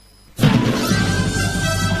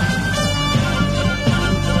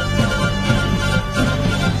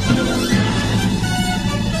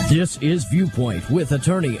This is Viewpoint with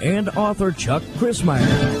attorney and author Chuck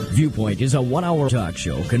Crismier. Viewpoint is a 1-hour talk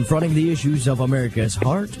show confronting the issues of America's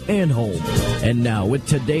heart and home. And now with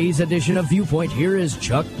today's edition of Viewpoint, here is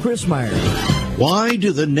Chuck Crismier. Why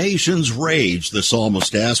do the nations rage, the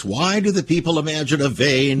psalmist asks? Why do the people imagine a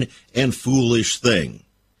vain and foolish thing?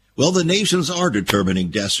 Well, the nations are determining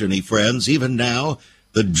destiny, friends. Even now,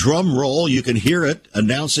 the drum roll, you can hear it,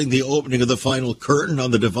 announcing the opening of the final curtain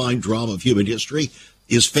on the divine drama of human history,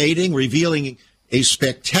 is fading, revealing a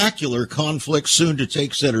spectacular conflict soon to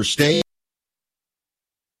take center stage.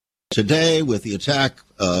 Today, with the attack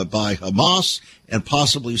by Hamas and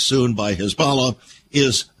possibly soon by Hezbollah,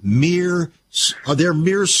 they're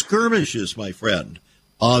mere skirmishes, my friend,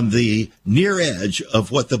 on the near edge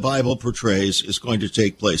of what the Bible portrays is going to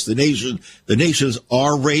take place. The nations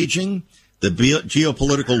are raging. The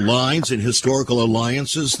geopolitical lines and historical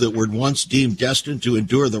alliances that were once deemed destined to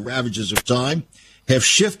endure the ravages of time have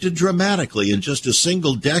shifted dramatically in just a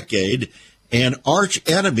single decade, and arch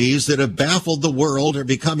enemies that have baffled the world are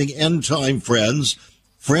becoming end-time friends.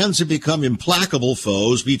 Friends have become implacable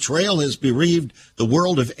foes. Betrayal has bereaved the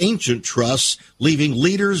world of ancient trusts, leaving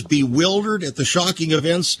leaders bewildered at the shocking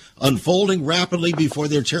events unfolding rapidly before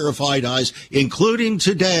their terrified eyes, including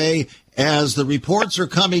today, as the reports are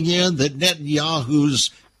coming in that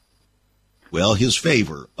Netanyahu's, his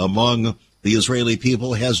favor among the Israeli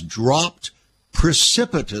people has dropped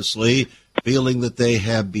precipitously, feeling that they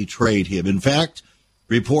have betrayed him. In fact,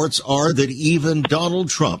 reports are that even Donald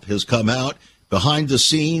Trump has come out behind the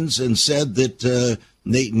scenes and said that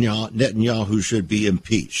Netanyahu should be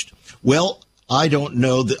impeached. Well, I don't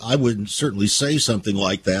know that I wouldn't certainly say something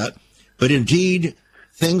like that, but indeed,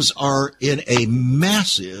 things are in a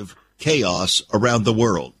massive chaos around the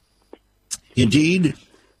world. Indeed,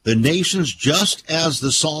 the nations, just as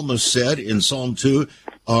the psalmist said in Psalm 2,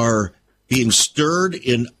 are being stirred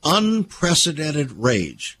in unprecedented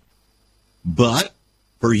rage. But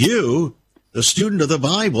for you, the student of the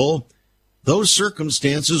Bible, those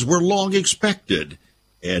circumstances were long expected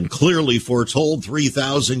and clearly foretold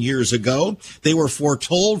 3,000 years ago. They were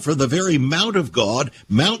foretold for the very Mount of God,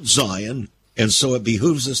 Mount Zion, and so it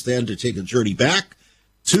behooves us then to take a journey back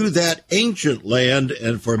to that ancient land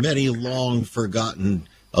and for many a long forgotten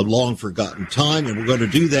time. And we're going to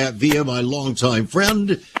do that via my longtime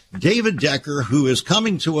friend, David Decker, who is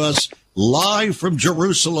coming to us live from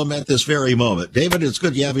Jerusalem at this very moment. David, it's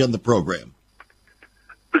good to have you on the program.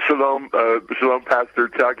 Shalom, Pastor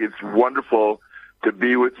Chuck. It's wonderful to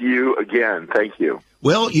be with you again. Thank you.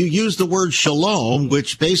 Well, you use the word shalom,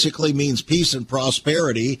 which basically means peace and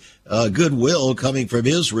prosperity, goodwill coming from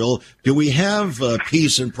Israel. Do we have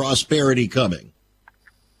peace and prosperity coming?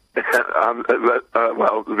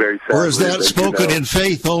 Very sad. Or is that spoken in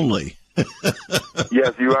faith only?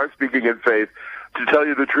 Yes, you are speaking in faith. To tell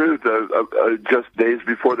you the truth, just days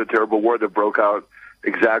before the terrible war that broke out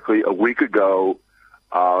exactly a week ago,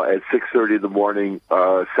 at 6:30 in the morning,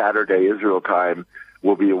 Saturday, Israel time,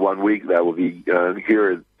 will be 1 week. That will be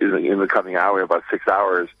here in the coming hour, about 6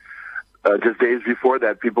 hours. Just days before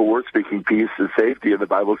that, people were speaking peace and safety, and the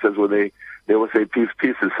Bible says when they will say peace,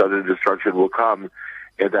 peace, and sudden destruction will come,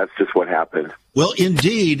 and that's just what happened. Well,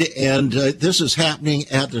 indeed, and this is happening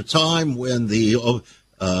at the time when the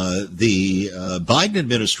Biden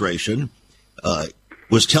administration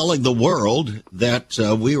was telling the world that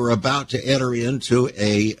we were about to enter into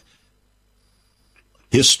a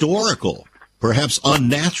historical, perhaps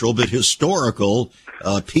unnatural, but historical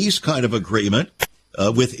peace kind of agreement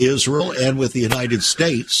with Israel and with the United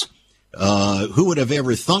States. Who would have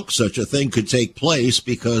ever thunk such a thing could take place,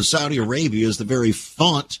 because Saudi Arabia is the very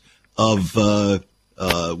font of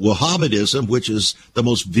Wahhabism, which is the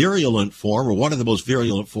most virulent form, or one of the most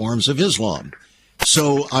virulent forms of Islam.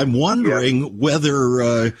 So I'm wondering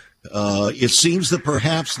whether it seems that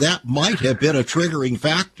perhaps that might have been a triggering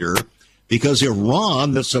factor, because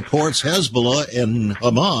Iran, that supports Hezbollah and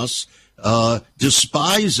Hamas,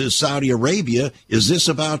 despises Saudi Arabia. Is this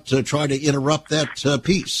about trying to interrupt that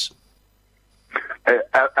peace?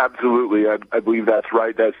 Absolutely. I believe that's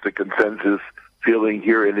right. That's the consensus feeling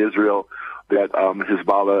here in Israel, that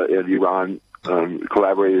Hezbollah and Iran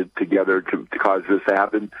collaborated together to cause this to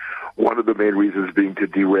happen. One of the main reasons being to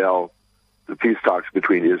derail the peace talks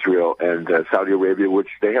between Israel and Saudi Arabia, which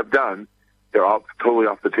they have done. They're all totally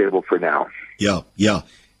off the table for now. Yeah.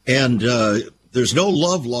 And there's no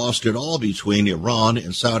love lost at all between Iran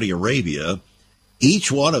and Saudi Arabia.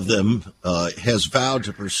 Each one of them has vowed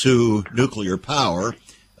to pursue nuclear power.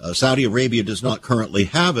 Saudi Arabia does not currently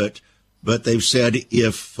have it, but they've said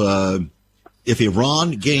if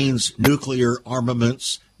Iran gains nuclear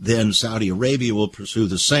armaments, then Saudi Arabia will pursue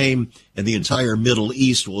the same, and the entire Middle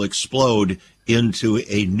East will explode into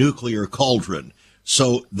a nuclear cauldron.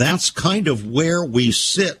 So that's kind of where we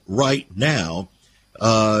sit right now.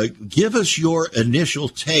 Give us your initial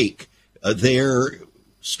take there,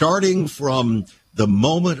 starting from the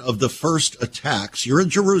moment of the first attacks. You're in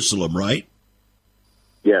Jerusalem, right?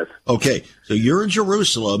 Yes. Okay, so you're in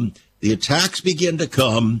Jerusalem. The attacks begin to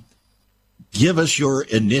come. Give us your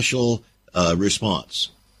initial response.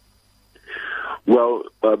 Well,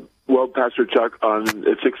 Pastor Chuck,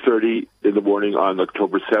 at 6:30 in the morning on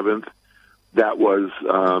October 7th, that was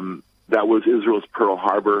Israel's Pearl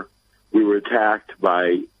Harbor. We were attacked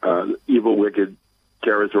by evil, wicked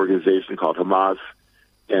terrorist organization called Hamas.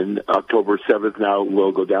 And October 7th now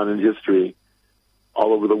will go down in history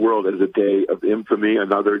all over the world as a day of infamy,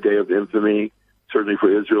 another day of infamy, certainly for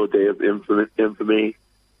Israel, a day of infamy.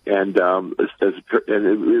 And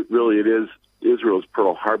it is Israel's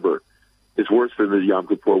Pearl Harbor. It's worse than the Yom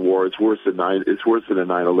Kippur War. It's worse than the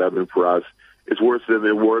 9/11 for us. It's worse than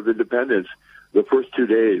the War of Independence. The first 2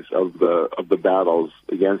 days of the battles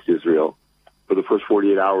against Israel, for the first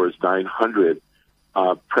 48 hours, 900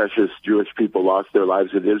 precious Jewish people lost their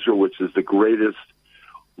lives in Israel, which is the greatest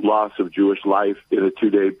loss of Jewish life in a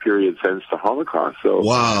 2-day period since the Holocaust. So,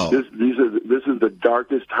 wow, this is the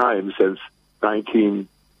darkest time since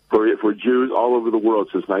for Jews all over the world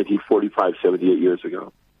since 1945, 78 years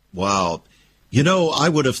ago. Wow. You know, I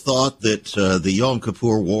would have thought that the Yom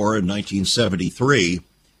Kippur War in 1973,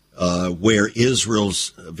 where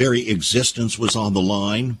Israel's very existence was on the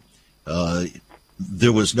line,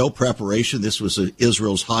 there was no preparation. This was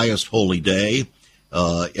Israel's highest holy day.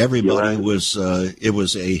 Everybody was, it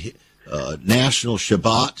was a national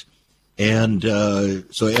Shabbat, and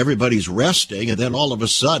so everybody's resting, and then all of a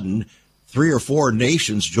sudden, 3 or 4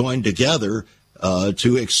 nations joined together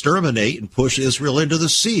to exterminate and push Israel into the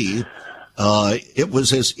sea. It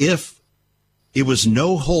was as if it was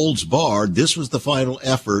no holds barred. This was the final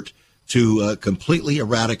effort to completely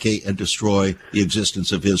eradicate and destroy the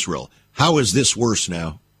existence of Israel. How is this worse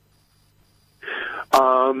now?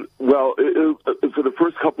 For the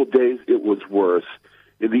first couple of days, it was worse.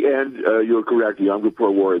 In the end, you're correct, the Yom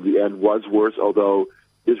Kippur War in the end was worse, although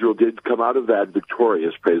Israel did come out of that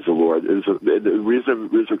victorious, praise the Lord. The reason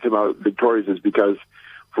Israel came out victorious is because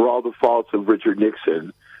for all the faults of Richard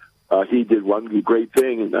Nixon, he did one great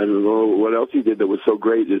thing, and I don't know what else he did that was so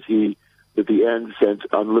great, is he, at the end, sent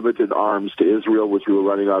unlimited arms to Israel, which we were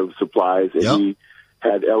running out of supplies, and he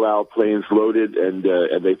had El Al planes loaded, and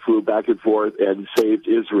they flew back and forth and saved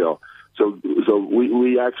Israel. So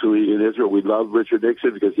we actually, in Israel, we love Richard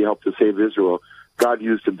Nixon because he helped to save Israel. God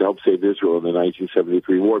used him to help save Israel in the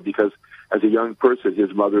 1973 war because, as a young person,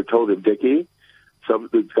 his mother told him, Dickie,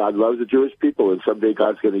 God loves the Jewish people, and someday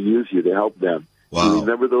God's going to use you to help them. Wow. He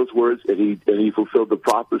remembered those words, and he fulfilled the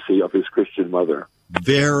prophecy of his Christian mother.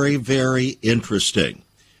 Very, very interesting.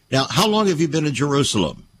 Now, how long have you been in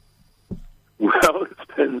Jerusalem? Well,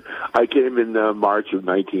 I came in March of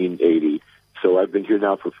 1980, so I've been here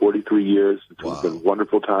now for 43 years. It's been a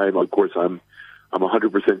wonderful time. Of course, I'm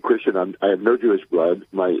 100% Christian. I have no Jewish blood.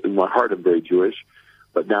 In my heart, I'm very Jewish.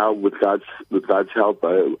 But now, with God's help,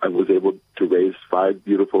 I was able to raise 5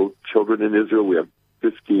 beautiful children in Israel. We have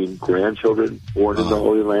 15 grandchildren born in the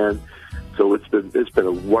Holy Land. So it's been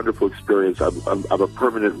a wonderful experience. I'm a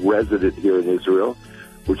permanent resident here in Israel,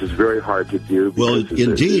 which is very hard to do. Well,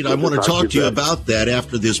 indeed, I want to talk to you about that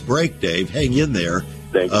after this break, Dave. Hang in there.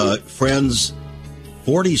 Thank you. Friends,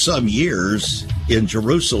 40-some years in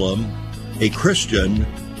Jerusalem, a Christian,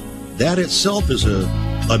 that itself is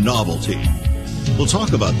a novelty. We'll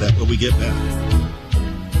talk about that when we get back.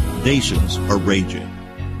 Nations are raging.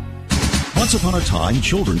 Once upon a time,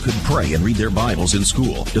 children could pray and read their Bibles in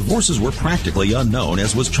school. Divorces were practically unknown,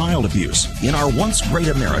 as was child abuse. In our once great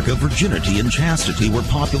America, virginity and chastity were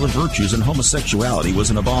popular virtues and homosexuality was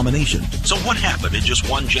an abomination. So what happened in just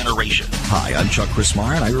one generation? Hi, I'm Chuck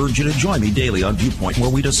Christmeyer, and I urge you to join me daily on Viewpoint, where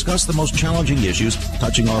we discuss the most challenging issues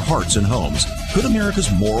touching our hearts and homes. Could America's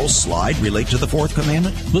moral slide relate to the Fourth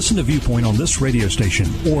Commandment? Listen to Viewpoint on this radio station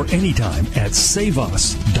or anytime at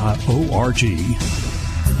saveus.org.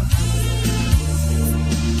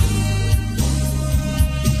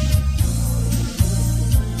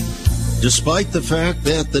 Despite the fact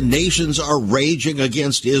that the nations are raging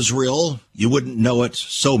against Israel, you wouldn't know it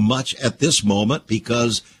so much at this moment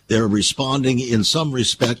because they're responding in some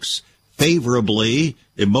respects favorably,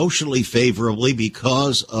 emotionally favorably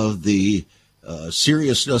because of the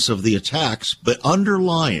seriousness of the attacks. But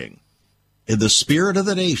underlying, in the spirit of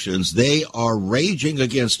the nations, they are raging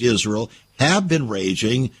against Israel, have been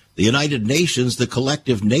raging. The United Nations, the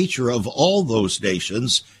collective nature of all those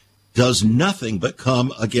nations, does nothing but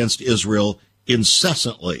come against Israel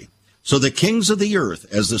incessantly. So the kings of the earth,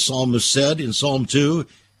 as the psalmist said in Psalm 2,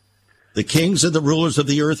 the kings and the rulers of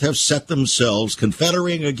the earth have set themselves,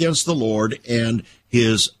 confederating against the Lord and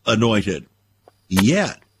his anointed.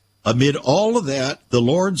 Yet, amid all of that, the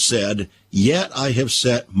Lord said, yet I have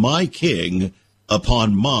set my king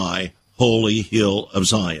upon my holy hill of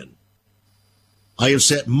Zion. I have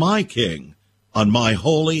set my king on my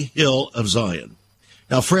holy hill of Zion.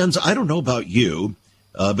 Now, friends, I don't know about you,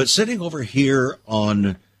 but sitting over here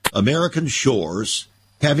on American shores,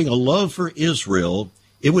 having a love for Israel,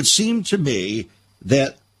 it would seem to me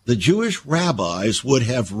that the Jewish rabbis would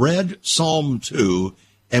have read Psalm 2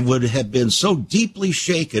 and would have been so deeply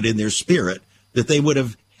shaken in their spirit that they would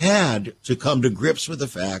have had to come to grips with the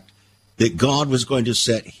fact that God was going to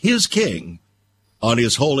set his king on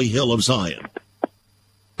his holy hill of Zion.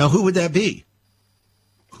 Now, who would that be?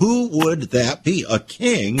 Who would that be? A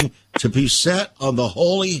king to be set on the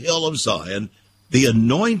holy hill of Zion, the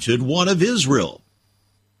anointed one of Israel.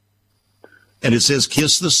 And it says,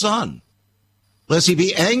 kiss the Son, lest he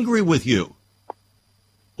be angry with you.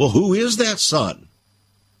 Well, who is that Son?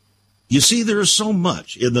 You see, there is so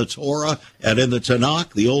much in the Torah and in the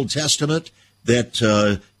Tanakh, the Old Testament,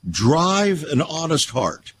 that drive an honest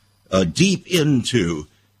heart deep into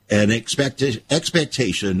an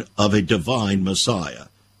expectation of a divine Messiah.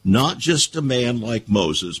 Not just a man like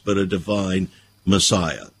Moses, but a divine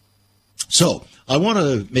Messiah. So I want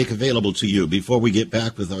to make available to you, before we get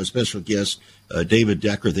back with our special guest, David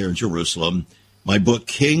Decker there in Jerusalem, my book,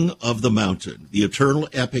 King of the Mountain, the eternal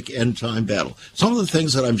epic end-time battle. Some of the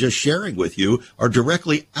things that I'm just sharing with you are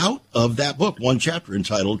directly out of that book, one chapter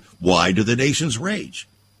entitled, Why Do the Nations Rage?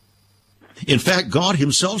 In fact, God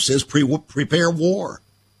himself says, prepare war.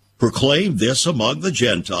 Proclaim this among the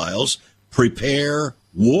Gentiles, prepare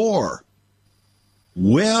war.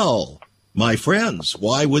 Well, my friends,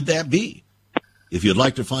 why would that be? If you'd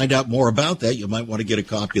like to find out more about that, you might want to get a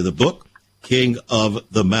copy of the book, King of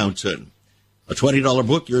the Mountain. A $20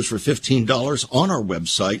 book, yours for $15 on our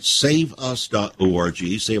website, saveus.org,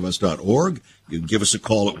 saveus.org. You can give us a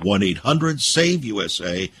call at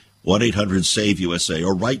 1-800-SAVE-USA, 1-800-SAVE-USA,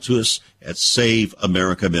 or write to us at Save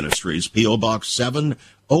America Ministries, P.O. Box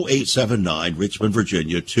 70879, Richmond,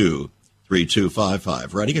 Virginia,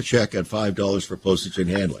 23255. Writing a check at $5 for postage and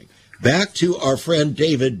handling. Back to our friend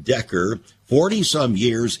David Decker, 40-some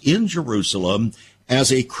years in Jerusalem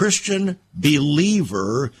as a Christian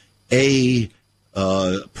believer, a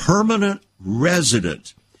permanent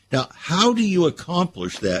resident. Now, how do you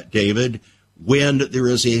accomplish that, David, when there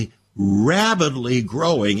is a rapidly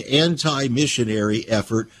growing anti-missionary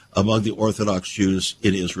effort among the Orthodox Jews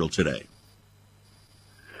in Israel today?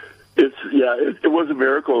 It was a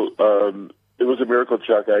miracle. It was a miracle,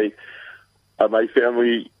 Chuck. My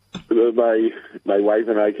family, my wife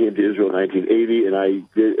and I came to Israel in 1980, and I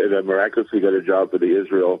miraculously got a job for the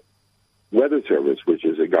Israel Weather Service, which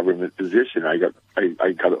is a government position. I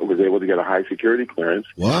was able to get a high security clearance.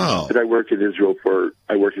 Wow! And I worked in Israel for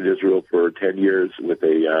 10 years with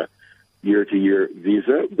a year-to-year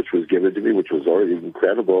visa, which was given to me, which was already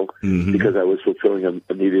incredible because I was fulfilling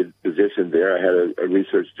a needed position there. I had a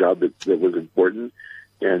research job that was important,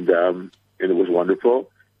 and it was wonderful.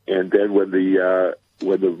 And then when the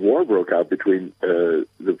war broke out between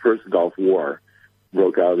the first Gulf War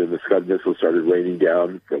broke out and the Scud missiles started raining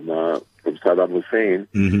down from Saddam Hussein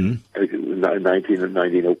in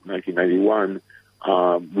 1991,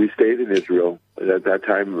 we stayed in Israel. At that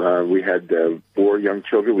time, we had 4 young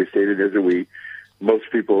children. We stayed in Israel. Most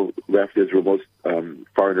people left Israel. Most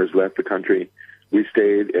foreigners left the country. We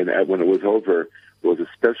stayed, and when it was over, there was a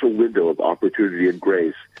special window of opportunity and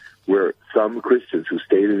grace where some Christians who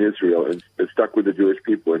stayed in Israel and stuck with the Jewish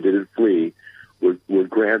people and didn't flee were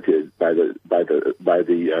granted by the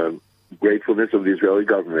gratefulness of the Israeli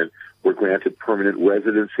government, were granted permanent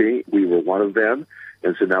residency. We were one of them,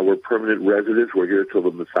 and so now we're permanent residents. We're here till the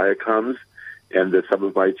Messiah comes, and some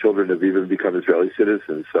of my children have even become Israeli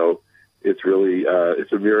citizens. So it's really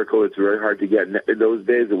it's a miracle. It's very hard to get. In those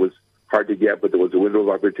days, it was hard to get, but there was a window of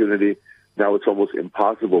opportunity. Now it's almost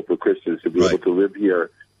impossible for Christians to be able to live here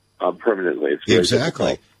permanently. It's very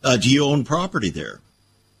difficult. Do you own property there?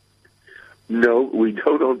 No, we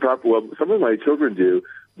don't own property. Well, some of my children do,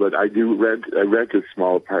 but I do rent. I rent a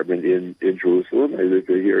small apartment in Jerusalem. I live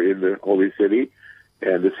here in the Holy City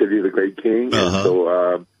and the city of the Great King. And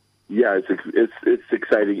so, it's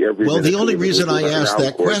exciting every Well, minute. The only reason I asked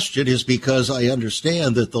that question is because I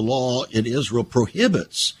understand that the law in Israel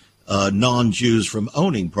prohibits non-Jews from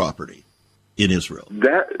owning property in Israel.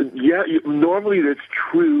 Yeah, normally that's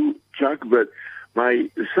true, Chuck, but my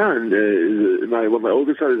son, my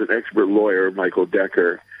oldest son is an expert lawyer, Michael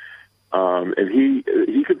Decker, and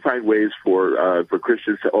he can find ways for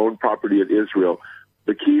Christians to own property in Israel.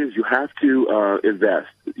 The key is you have to invest.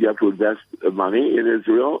 You have to invest money in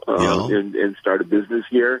Israel and start a business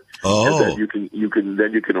here. Oh, and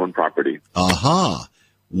then you can own property. Aha.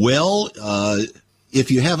 Well, if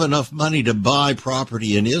you have enough money to buy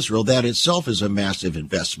property in Israel, that itself is a massive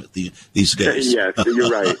investment these days. Yes, you're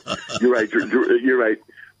right. You're right.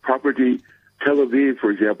 Property, Tel Aviv, for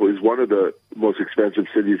example, is one of the most expensive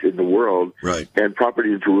cities in the world. Right. And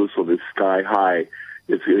property in Jerusalem is sky high.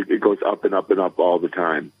 It goes up and up and up all the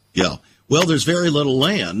time. Yeah. Well, there's very little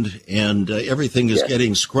land, and everything is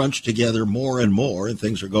getting scrunched together more and more, and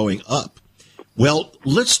things are going up. Well,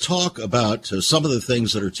 let's talk about some of the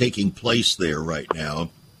things that are taking place there right now.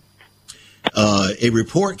 A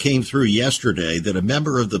report came through yesterday that a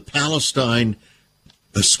member of the Palestine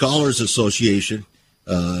Scholars Association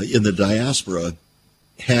in the diaspora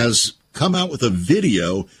has come out with a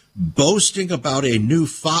video boasting about a new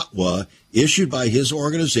fatwa issued by his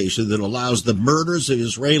organization that allows the murders of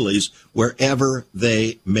Israelis wherever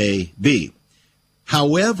they may be.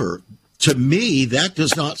 However, to me, that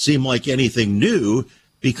does not seem like anything new,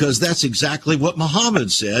 because that's exactly what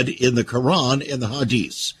Muhammad said in the Quran and the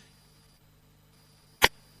Hadiths.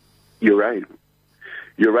 You're right.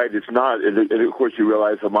 It's not. And of course, you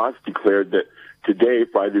realize Hamas declared that today,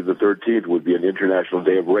 Friday the 13th, would be an international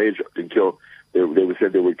day of rage and kill. They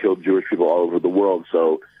said they would kill Jewish people all over the world.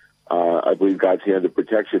 So I believe God's hand of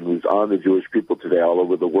protection is on the Jewish people today all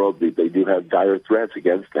over the world. They do have dire threats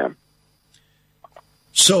against them.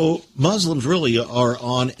 So Muslims really are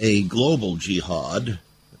on a global jihad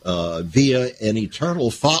via an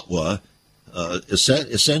eternal fatwa,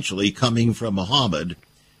 essentially coming from Muhammad.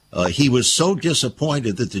 He was so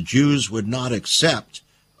disappointed that the Jews would not accept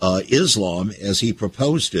Islam as he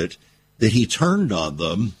proposed it that he turned on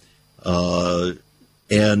them.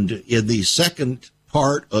 And in the second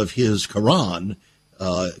part of his Quran,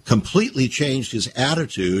 completely changed his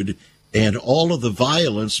attitude, and all of the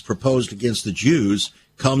violence proposed against the Jews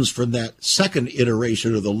comes from that second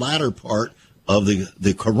iteration of the latter part of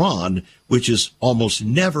the Quran, which is almost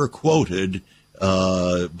never quoted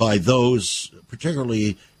by those,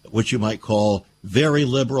 particularly what you might call very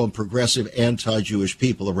liberal and progressive anti-Jewish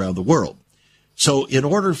people around the world. So in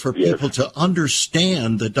order for people to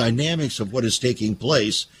understand the dynamics of what is taking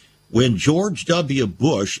place, when George W.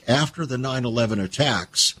 Bush, after the 9/11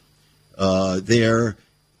 attacks,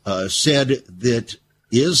 said that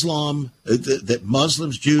Islam, that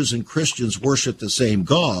Muslims, Jews, and Christians worship the same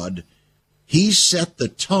God, he set the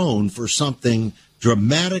tone for something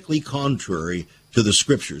dramatically contrary to the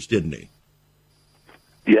scriptures, didn't he?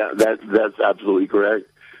 Yeah, that's absolutely correct.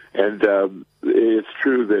 And it's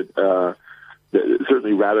true that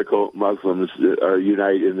certainly radical Muslims are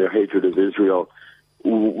unite in their hatred of Israel.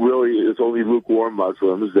 Really, it's only lukewarm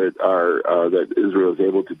Muslims that Israel is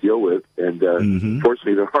able to deal with, and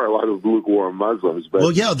fortunately, there are a lot of lukewarm Muslims.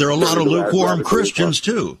 But there are a lot of lukewarm Christians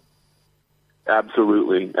too.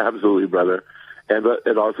 Absolutely, brother.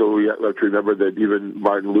 And also, we have to remember that even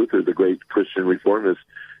Martin Luther, the great Christian reformist,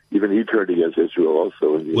 even he turned against Israel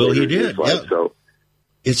also. He did. Yeah. So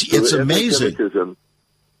it's amazing.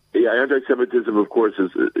 Anti-Semitism, of course,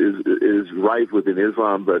 is rife within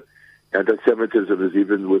Islam, but anti-Semitism is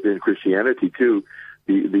even within Christianity too.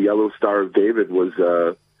 The Yellow Star of David was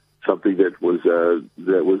something that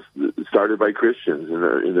was started by Christians in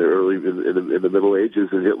the Middle Ages,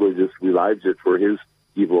 and Hitler just revived it for his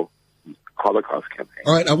evil Holocaust campaign.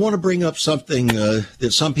 All right, I want to bring up something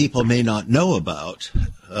that some people may not know about,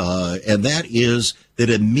 and that is that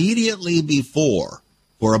immediately before,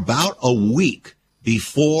 for about a week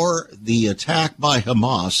before the attack by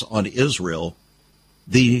Hamas on Israel,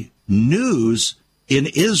 the news in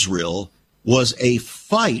Israel was a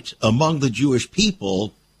fight among the Jewish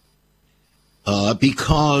people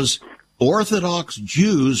because Orthodox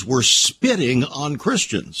Jews were spitting on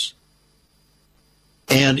Christians.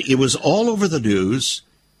 And it was all over the news.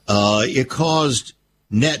 It caused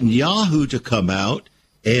Netanyahu to come out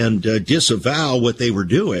and disavow what they were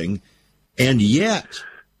doing. And yet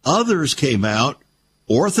others came out,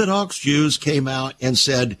 Orthodox Jews came out and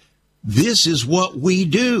said, this is what we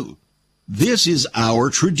do. This is our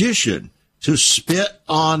tradition, to spit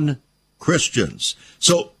on Christians.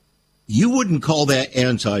 So you wouldn't call that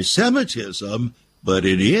anti-Semitism, but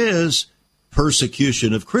it is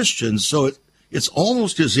persecution of Christians. So it's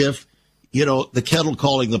almost as if, the kettle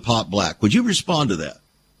calling the pot black. Would you respond to that?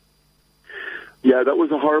 Yeah, that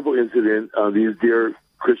was a horrible incident. These dear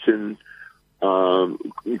Christian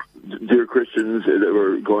dear Christians that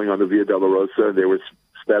were going on the Via Dolorosa. They were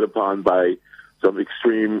sped upon by some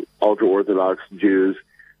extreme ultra-Orthodox Jews,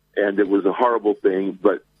 and it was a horrible thing.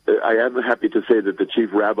 But I am happy to say that the chief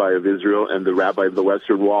rabbi of Israel and the rabbi of the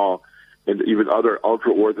Western Wall and even other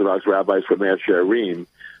ultra-Orthodox rabbis from Shearim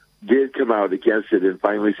did come out against it and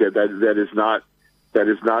finally said that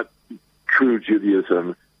is not true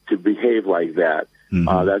Judaism to behave like that.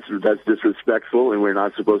 Mm-hmm. That's disrespectful, and we're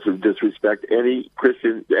not supposed to disrespect any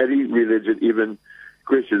Christian, any religion, even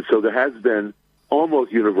Christians. So there has been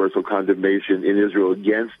almost universal condemnation in Israel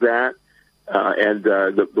against that, and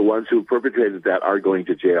the ones who perpetrated that are going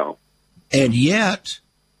to jail. And yet,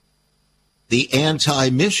 the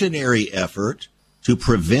anti-missionary effort to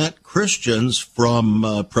prevent Christians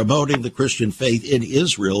from promoting the Christian faith in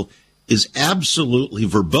Israel is absolutely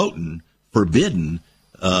verboten, forbidden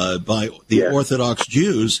by the Orthodox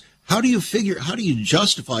Jews. How do you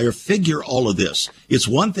justify or figure all of this? It's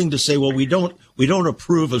one thing to say, well, we don't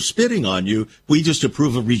approve of spitting on you. We just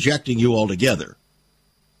approve of rejecting you altogether.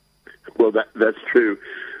 Well, that's true.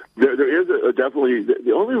 There is definitely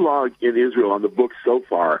the only law in Israel on the books so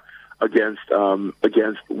far against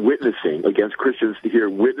witnessing, against Christians to hear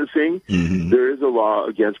witnessing. Mm-hmm. There is a law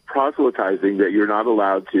against proselytizing, that you're not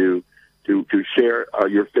allowed to share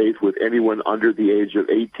your faith with anyone under the age of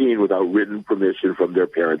 18 without written permission from their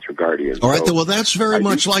parents or guardians. All right, well, that's very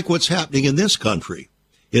much like what's happening in this country.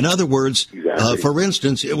 In other words, exactly. For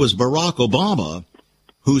instance, it was Barack Obama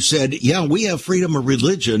who said, yeah, we have freedom of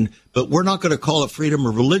religion, but we're not going to call it freedom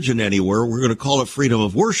of religion anywhere. We're going to call it freedom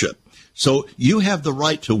of worship. So you have the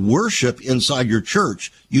right to worship inside your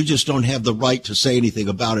church. You just don't have the right to say anything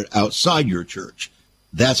about it outside your church.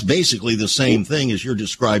 That's basically the same thing as you're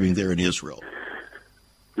describing there in Israel.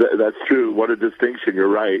 That's true. What a distinction. You're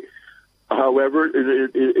right. However,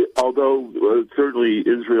 although certainly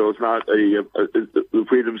Israel is not the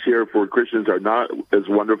freedoms here for Christians are not as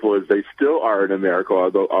wonderful as they still are in America,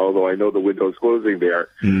 although I know the window's closing there.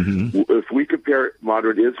 Mm-hmm. If we compare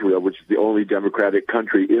modern Israel, which is the only democratic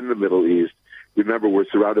country in the Middle East, remember we're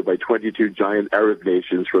surrounded by 22 giant Arab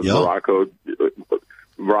nations from Morocco,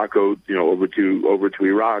 over to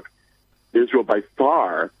Iraq. Israel by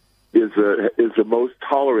far is the most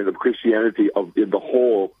tolerant of Christianity in the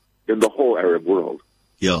whole Arab world.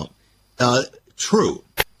 Yeah, true.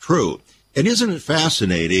 And isn't it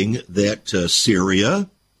fascinating that Syria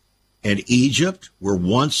and Egypt were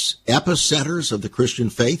once epicenters of the Christian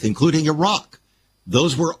faith, including Iraq?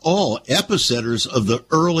 Those were all epicenters of the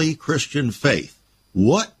early Christian faith.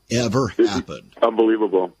 Whatever happened?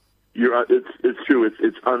 Unbelievable. It's true.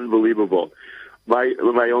 It's unbelievable. My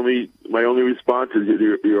only response is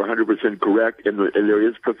you're 100% correct, and there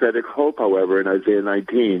is prophetic hope, however, in Isaiah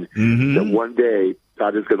 19, mm-hmm. that one day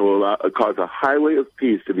God is going to cause a highway of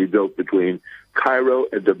peace to be built between Cairo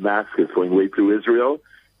and Damascus, going way through Israel,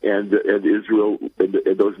 and Israel and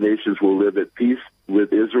those nations will live at peace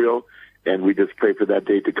with Israel. And we just pray for that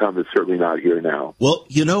day to come. It's certainly not here now. Well,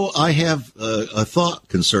 I have a thought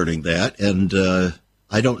concerning that, and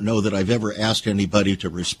I don't know that I've ever asked anybody to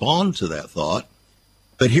respond to that thought,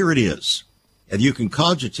 but here it is, and you can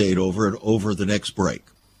cogitate over it over the next break.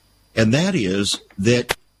 And that is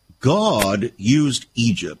that God used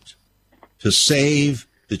Egypt to save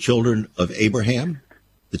the children of Abraham,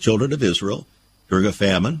 the children of Israel, during a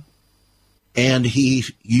famine, and he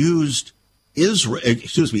used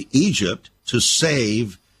Egypt to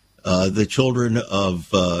save the children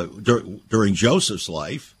of during Joseph's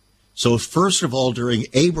life. So first of all, during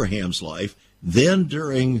Abraham's life, then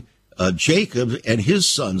during Jacob and his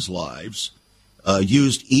sons' lives,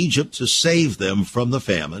 used Egypt to save them from the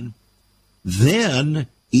famine. Then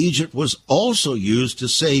Egypt was also used to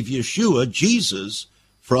save Yeshua, Jesus,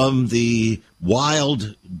 from the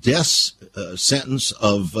wild death sentence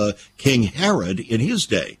of King Herod in his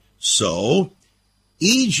day. So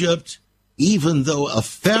Egypt, even though a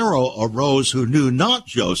Pharaoh arose who knew not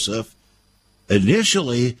Joseph,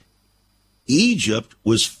 initially Egypt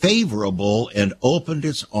was favorable and opened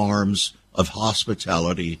its arms of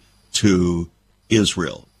hospitality to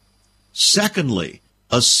Israel. Secondly,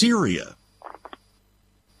 Assyria.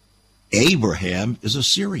 Abraham is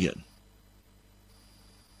Assyrian.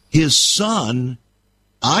 His son,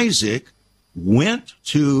 Isaac, went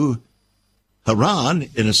to Haran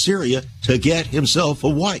in Assyria to get himself a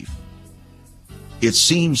wife. It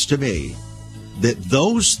seems to me that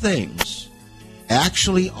those things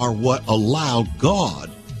actually are what allow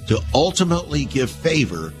God to ultimately give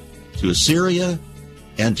favor to Assyria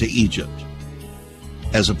and to Egypt,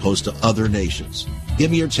 as opposed to other nations.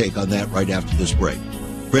 Give me your take on that right after this break.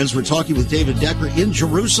 Friends, we're talking with David Decker in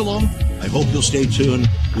Jerusalem. I hope you'll stay tuned.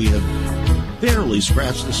 We have barely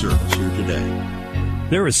scratched the surface here today.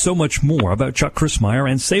 There is so much more about Chuck Crismier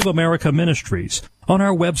and Save America Ministries on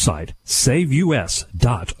our website, saveus.org.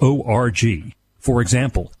 For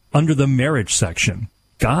example, under the marriage section,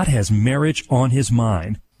 God has marriage on his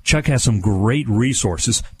mind. Chuck has some great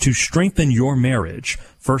resources to strengthen your marriage.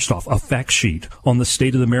 First off, a fact sheet on the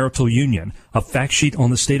state of the marital union, a fact sheet on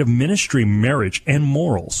the state of ministry, marriage, and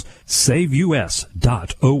morals. SaveUS.org.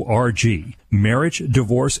 Marriage,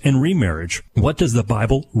 divorce, and remarriage. What does the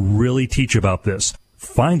Bible really teach about this?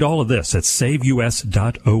 Find all of this at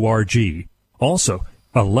SaveUS.org. Also,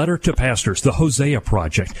 a letter to pastors, the Hosea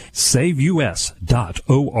Project, SaveUS.org,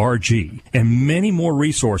 and many more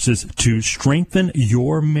resources to strengthen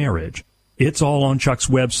your marriage. It's all on Chuck's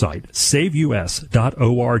website,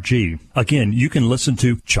 SaveUS.org. Again, you can listen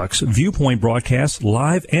to Chuck's Viewpoint broadcast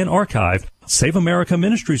live and archived. Save America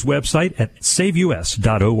Ministries website at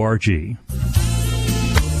SaveUS.org.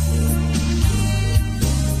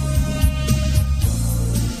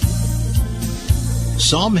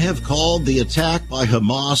 Some have called the attack by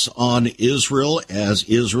Hamas on Israel as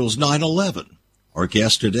Israel's 9/11. Our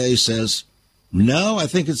guest today says, no, I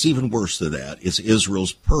think it's even worse than that. It's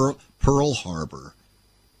Israel's Pearl Harbor,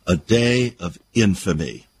 a day of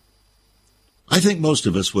infamy. I think most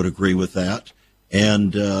of us would agree with that,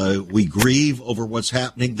 and we grieve over what's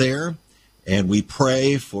happening there, and we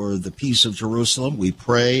pray for the peace of Jerusalem. We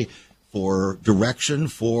pray for direction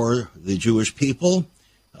for the Jewish people,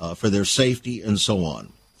 for their safety, and so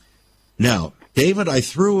on. Now, David, I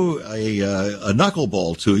threw a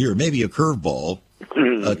knuckleball to you, or maybe a curveball,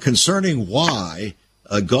 concerning why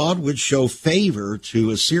God would show favor to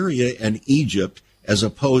Assyria and Egypt as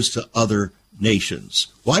opposed to other nations.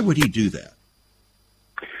 Why would he do that?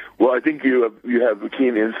 Well, I think you have a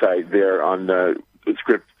keen insight there on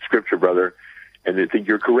Scripture, brother, and I think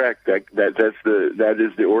you're correct. That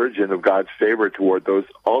is the origin of God's favor toward those,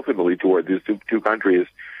 ultimately toward these two countries.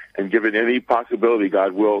 And given any possibility,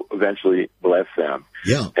 God will eventually bless them,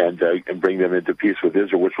 and bring them into peace with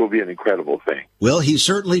Israel, which will be an incredible thing. Well, he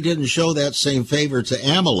certainly didn't show that same favor to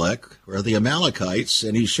Amalek, or the Amalekites,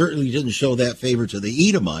 and he certainly didn't show that favor to the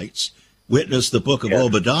Edomites. Witness the book of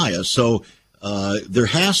Obadiah. So there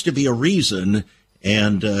has to be a reason,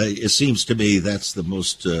 and it seems to me that's the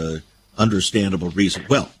most understandable reason.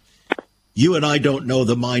 Well, you and I don't know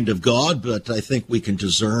the mind of God, but I think we can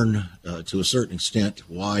discern to a certain extent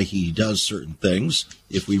why he does certain things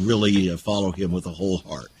if we really follow him with a whole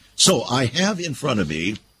heart. So I have in front of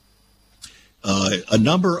me a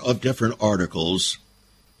number of different articles.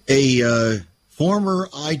 A former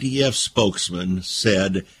IDF spokesman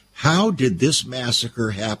said, how did this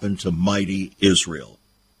massacre happen to mighty Israel?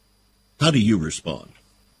 How do you respond?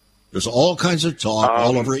 There's all kinds of talk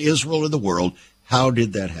all over Israel and the world. How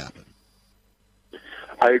did that happen?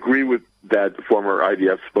 I agree with that former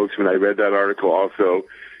IDF spokesman. I read that article also.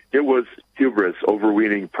 It was hubris,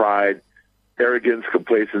 overweening pride, arrogance,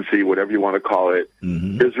 complacency, whatever you want to call it.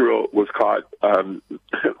 Mm-hmm. Israel was caught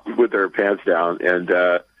with their pants down, and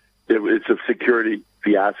it's a security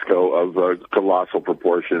fiasco of colossal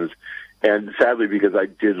proportions. And sadly, because I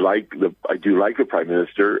do like the Prime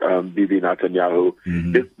Minister, Bibi Netanyahu,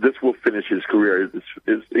 this will finish his career.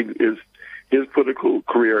 His political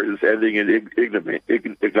career is ending in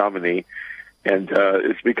ignominy, and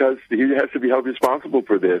it's because he has to be held responsible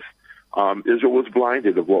for this. Israel was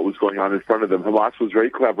blinded of what was going on in front of them. Hamas was very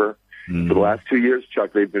clever. For the last 2 years,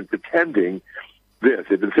 Chuck, they've been pretending this.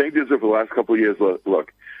 They've been saying to Israel for the last couple of years,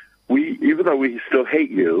 look, even though we still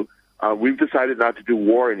hate you, we've decided not to do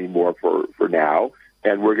war anymore for now.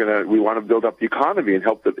 And we want to build up the economy and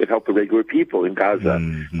help the regular people in Gaza.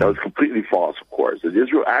 That was completely false, of course. And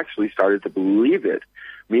Israel actually started to believe it.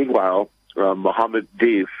 Meanwhile, Mohammed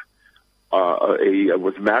Deif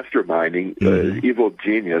was masterminding, evil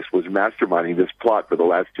genius was masterminding this plot for the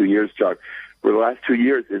last 2 years, Chuck. For the last 2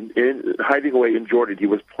 years, in hiding away in Jordan, he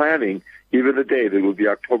was planning even the day that it would be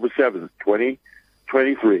October 7th,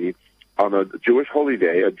 2023, on a Jewish holy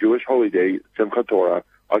day, Simchat Torah,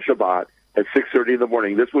 a Shabbat, at 6:30 in the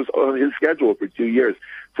morning. This was on his schedule for 2 years.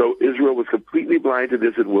 So Israel was completely blind to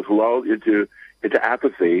this and was lulled into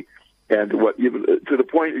apathy. And to the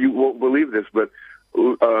point, you won't believe this, but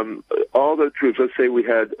all the troops, let's say we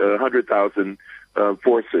had 100,000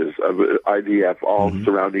 forces of IDF all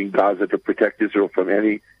surrounding Gaza to protect Israel from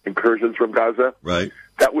any incursions from Gaza. Right.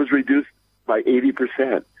 That was reduced by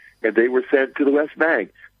 80%. And they were sent to the West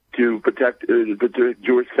Bank to protect the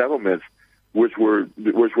Jewish settlements, which were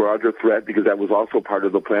under threat, because that was also part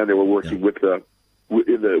of the plan. They were working with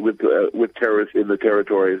terrorists in the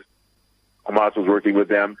territories. Hamas was working with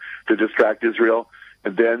them to distract Israel,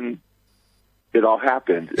 and then it all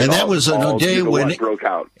happened. And that was on a day when it broke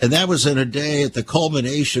out. And that was in a day at the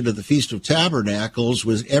culmination of the Feast of Tabernacles,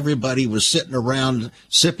 was everybody was sitting around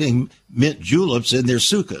sipping mint juleps in their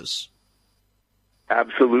sukkahs.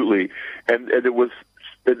 Absolutely, and it was,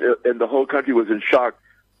 and the whole country was in shock.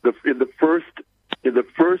 In the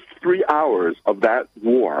first 3 hours of that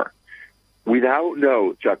war, we now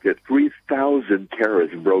know, Chuck, that 3,000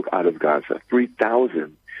 terrorists broke out of Gaza.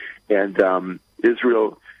 3,000, and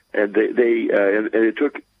Israel, and it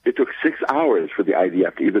took 6 hours for the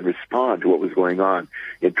IDF to even respond to what was going on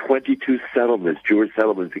in 22 settlements, Jewish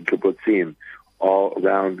settlements in kibbutzim, all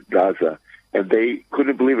around Gaza. And they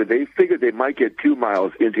couldn't believe it. They figured they might get 2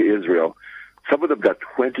 miles into Israel. Some of them got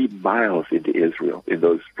 20 miles into Israel in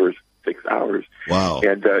those first 6 hours. Wow.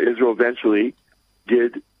 And Israel eventually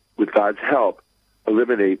did, with God's help,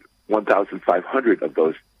 eliminate 1,500 of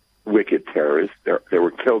those wicked terrorists. They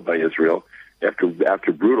were killed by Israel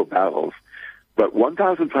after brutal battles. But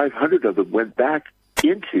 1,500 of them went back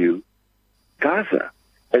into Gaza.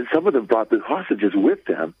 And some of them brought the hostages with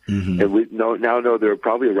them. Mm-hmm. And we now know there are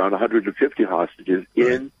probably around 150 hostages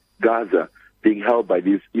in Gaza being held by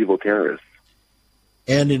these evil terrorists.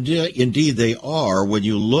 And indeed they are. When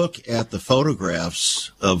you look at the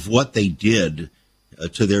photographs of what they did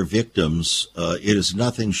to their victims, it is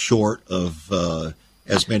nothing short of,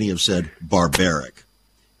 as many have said, barbaric.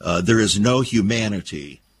 There is no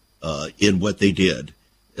humanity in what they did.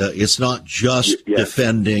 It's not just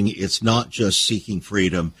defending. It's not just seeking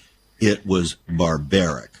freedom. It was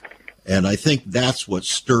barbaric. And I think that's what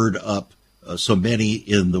stirred up so many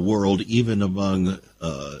in the world, even among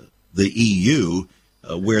the EU,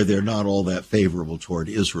 where they're not all that favorable toward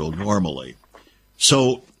Israel normally.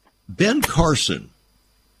 So Ben Carson,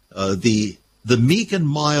 the meek and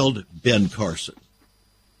mild Ben Carson,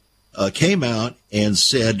 came out and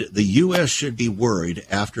said the U.S. should be worried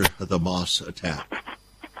after the Hamas attack.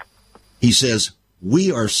 He says,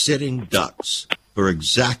 we are sitting ducks for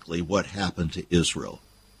exactly what happened to Israel.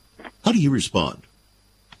 How do you respond?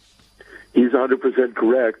 He's 100%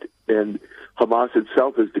 correct, and Hamas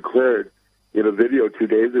itself has declared in a video 2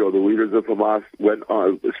 days ago, the leaders of Hamas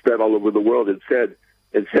spread all over the world and said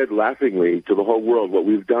laughingly to the whole world, what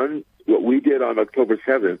we did on October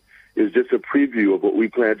 7th is just a preview of what we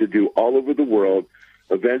plan to do all over the world.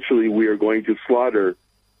 Eventually, we are going to slaughter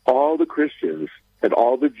all the Christians and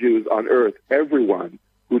all the Jews on earth, everyone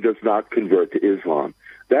who does not convert to Islam.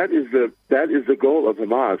 That is the goal of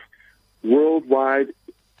Hamas, worldwide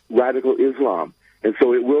radical Islam. And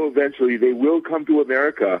so it will eventually, they will come to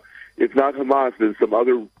America. If not Hamas, then some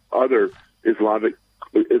other Islamic,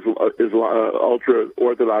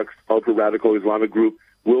 ultra-Orthodox, ultra-radical Islamic group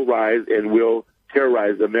will rise and will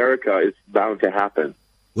terrorize America. It's bound to happen.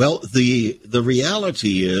 Well, the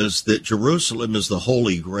reality is that Jerusalem is the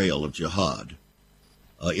holy grail of jihad.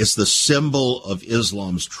 It's the symbol of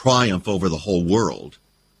Islam's triumph over the whole world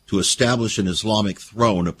to establish an Islamic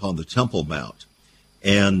throne upon the Temple Mount.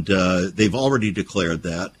 And they've already declared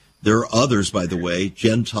that. There are others, by the way,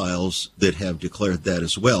 Gentiles, that have declared that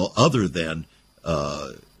as well, other than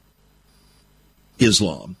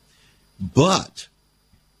Islam. But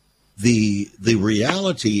the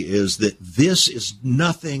reality is that this is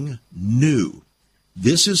nothing new.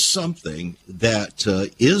 This is something that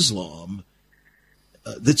Islam,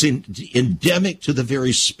 that's endemic to the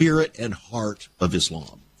very spirit and heart of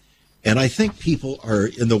Islam. And I think people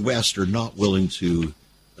in the West are not willing to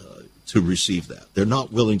receive that. They're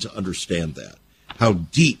not willing to understand that, how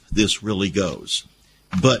deep this really goes.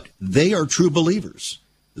 But they are true believers.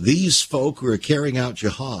 These folk who are carrying out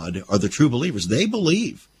jihad are the true believers. They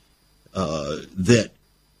believe that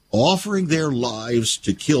offering their lives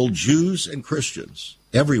to kill Jews and Christians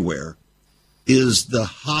everywhere is the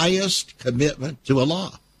highest commitment to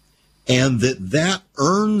Allah, and that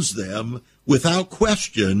earns them, without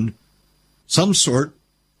question, some sort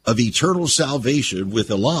of eternal salvation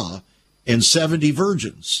with Allah and 70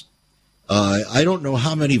 virgins. I don't know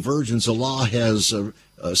how many virgins Allah has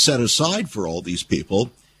set aside for all these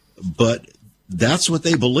people, but that's what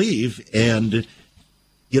they believe. And,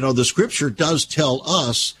 the Scripture does tell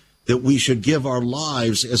us that we should give our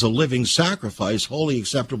lives as a living sacrifice, wholly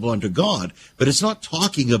acceptable unto God. But it's not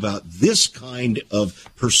talking about this kind of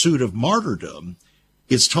pursuit of martyrdom.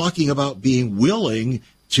 It's talking about being willing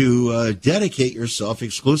to dedicate yourself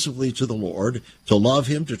exclusively to the Lord, to love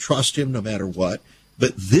Him, to trust Him no matter what.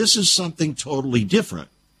 But this is something totally different.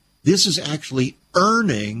 This is actually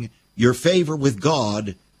earning your favor with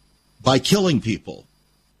God by killing people.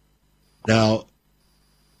 Now,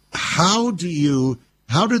 how do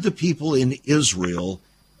the people in Israel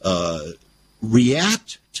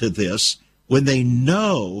react to this when they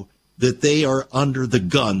know that they are under the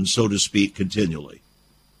gun, so to speak, continually?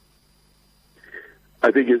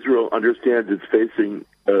 I think Israel understands it's facing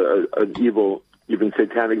an evil, even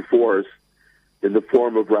satanic force in the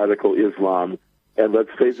form of radical Islam. And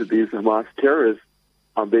let's face it, these Hamas terrorists,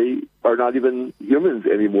 they are not even humans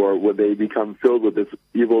anymore when they become filled with this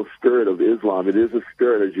evil spirit of Islam. It is a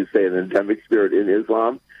spirit, as you say, an endemic spirit in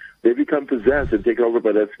Islam. They become possessed and taken over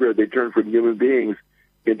by that spirit. They turn from human beings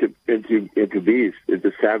into beasts,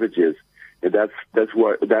 into savages. And that's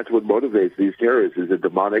what motivates these terrorists, is a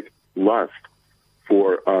demonic lust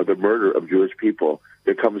for the murder of Jewish people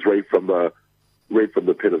that comes right from the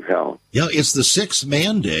pit of hell. Yeah, it's the sixth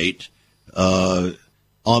mandate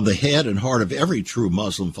on the head and heart of every true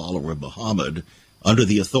Muslim follower of Muhammad, under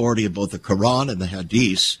the authority of both the Quran and the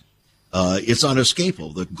Hadith. It's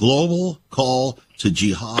unescapable, the global call to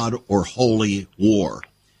jihad or holy war.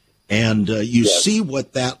 And you see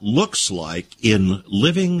what that looks like in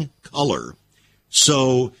living color.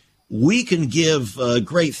 So we can give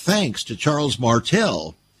great thanks to Charles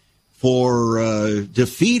Martel for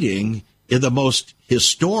defeating, in the most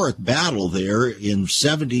historic battle there in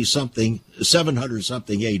 700-something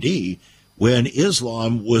AD, when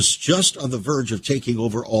Islam was just on the verge of taking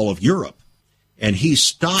over all of Europe. And he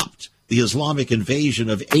stopped the Islamic invasion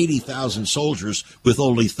of 80,000 soldiers with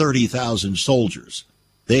only 30,000 soldiers.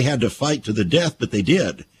 They had to fight to the death, but they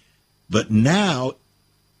did. But now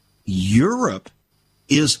Europe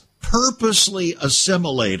is purposely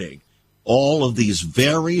assimilating all of these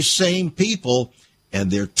very same people, and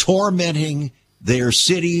they're tormenting their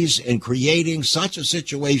cities and creating such a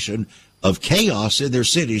situation of chaos in their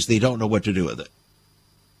cities, they don't know what to do with it.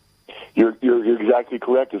 You're exactly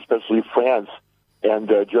correct, especially France and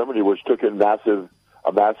Germany, which took in a mass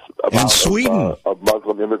amount of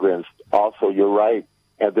Muslim immigrants. Also, you're right,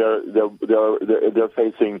 and they're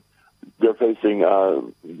facing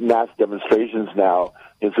mass demonstrations now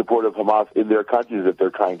in support of Hamas in their countries that they're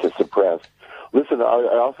trying to suppress. Listen,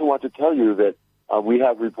 I also want to tell you that we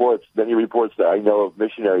have many reports that I know of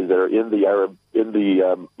missionaries that are in the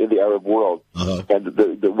Arab world, and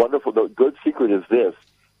the good secret is this: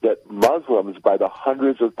 that Muslims, by the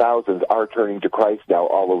hundreds of thousands, are turning to Christ now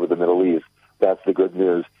all over the Middle East. That's the good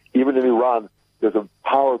news. Even in Iran, there's a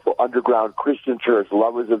powerful underground Christian church,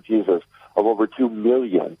 lovers of Jesus, of over 2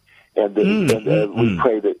 million, and we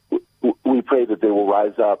pray that they will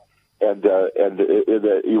rise up. And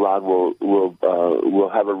Iran will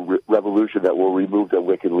have a revolution that will remove their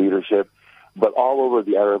wicked leadership. But all over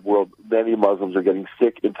the Arab world, many Muslims are getting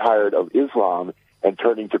sick and tired of Islam and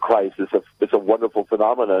turning to Christ. It's a wonderful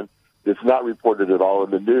phenomenon. It's not reported at all in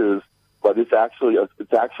the news, but it's actually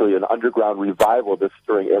an underground revival that's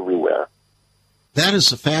stirring everywhere. That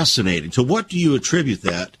is fascinating. To what do you attribute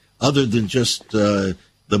that, other than just the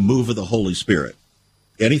move of the Holy Spirit?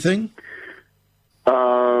 Anything?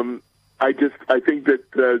 I think that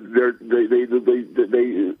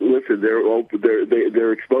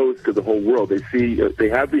they're exposed to the whole world. They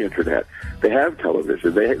have the internet, they have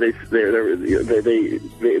television, they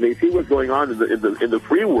see what's going on in the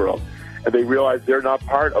free world, and they realize they're not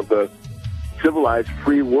part of the civilized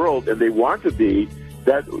free world, and they want to be.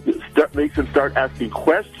 That makes them start asking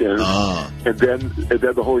questions, and then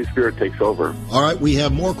the Holy Spirit takes over. All right, we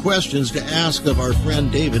have more questions to ask of our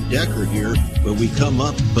friend David Decker here when we come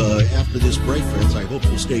up after this break, friends. I hope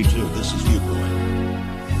you'll stay tuned. This is Viewpoint.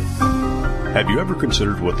 Have you ever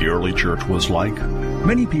considered what the early church was like?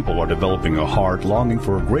 Many people are developing a heart longing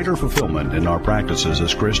for a greater fulfillment in our practices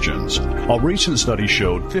as Christians. A recent study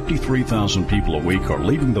showed 53,000 people a week are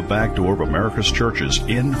leaving the back door of America's churches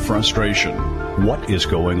in frustration. What is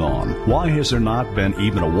going on? Why has there not been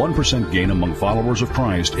even a 1% gain among followers of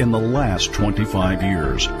Christ in the last 25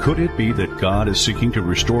 years? Could it be that God is seeking to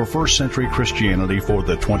restore first century Christianity for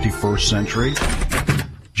the 21st century?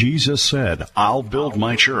 Jesus said, "I'll build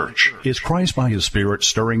my church." Is Christ by His Spirit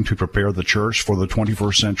stirring to prepare the church for the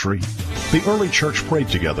 21st century? The early church prayed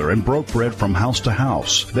together and broke bread from house to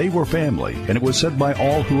house. They were family, and it was said by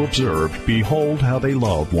all who observed, "Behold how they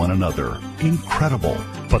love one another." Incredible.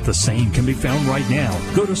 But the same can be found right now.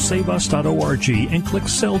 Go to saveus.org and click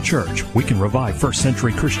Cell Church. We can revive first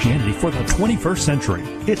century Christianity for the 21st century.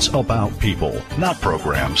 It's about people, not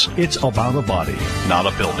programs. It's about a body, not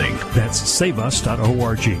a building. That's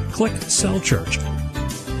saveus.org. Click Cell Church.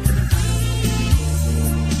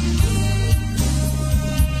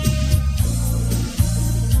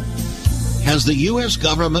 Has the U.S.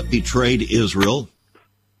 government betrayed Israel?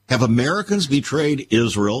 Have Americans betrayed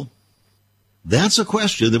Israel? That's a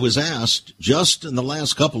question that was asked just in the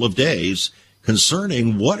last couple of days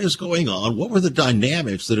concerning what is going on, what were the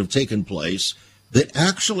dynamics that have taken place that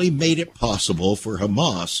actually made it possible for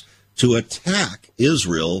Hamas to attack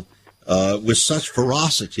Israel with such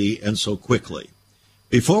ferocity and so quickly?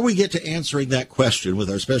 Before we get to answering that question with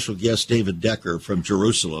our special guest, David Decker from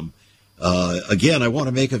Jerusalem, again, I want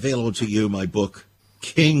to make available to you my book,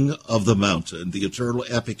 King of the Mountain, the eternal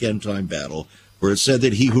epic end-time battle, where it said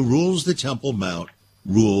that he who rules the Temple Mount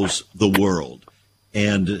rules the world.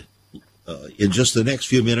 And in just the next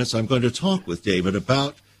few minutes, I'm going to talk with David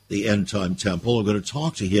about the end-time temple. I'm going to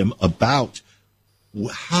talk to him about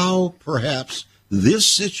how perhaps this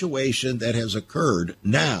situation that has occurred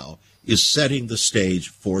now is setting the stage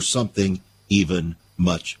for something even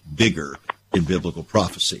much bigger in biblical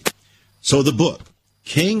prophecy. So the book,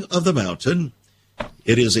 King of the Mountain,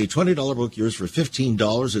 it is a $20 book, yours for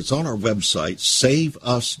 $15. It's on our website,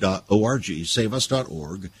 saveus.org,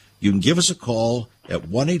 saveus.org. You can give us a call at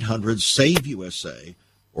 1-800-SAVE-USA,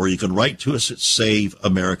 or you can write to us at Save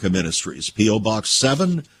America Ministries, P.O. Box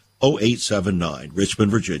 70879,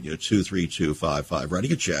 Richmond, Virginia, 23255.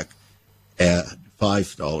 Writing a check at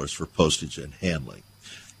 $5 for postage and handling.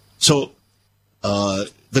 So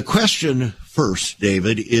the question first,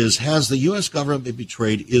 David, is, has the U.S. government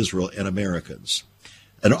betrayed Israel and Americans?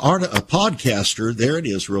 A podcaster there in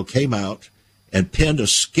Israel came out and penned a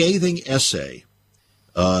scathing essay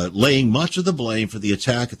laying much of the blame for the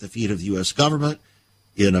attack at the feet of the U.S. government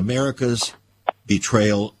in America's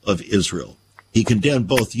betrayal of Israel. He condemned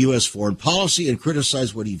both U.S. foreign policy and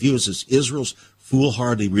criticized what he views as Israel's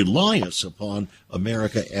foolhardy reliance upon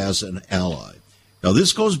America as an ally. Now,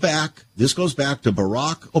 this goes back to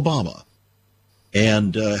Barack Obama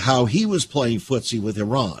and how he was playing footsie with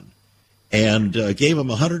Iran and gave him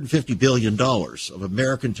 $150 billion of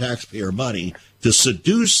American taxpayer money to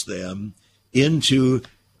seduce them into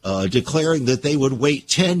declaring that they would wait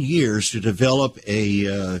 10 years to develop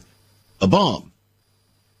a bomb.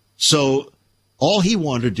 So all he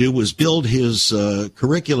wanted to do was build his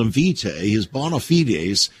curriculum vitae, his bona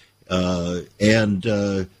fides,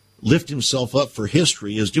 and lift himself up for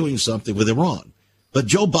history as doing something with Iran. But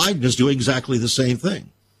Joe Biden is doing exactly the same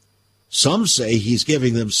thing. Some say he's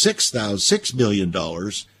giving them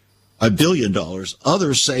 $1 billion.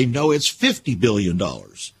 Others say, no, it's $50 billion.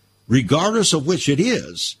 Regardless of which it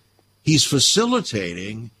is, he's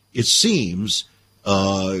facilitating, it seems,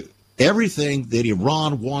 everything that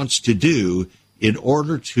Iran wants to do in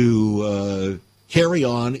order to carry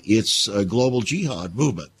on its global jihad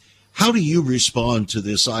movement. How do you respond to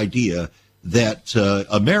this idea that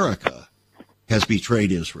America has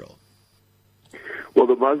betrayed Israel? Well,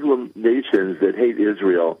 the Muslim nations that hate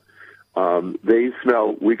Israel, they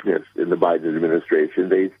smell weakness in the Biden administration.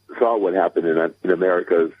 They saw what happened in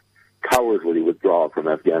America's cowardly withdrawal from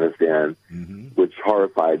Afghanistan, which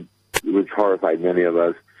horrified many of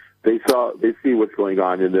us. They see what's going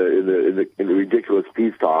on in the ridiculous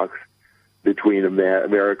peace talks between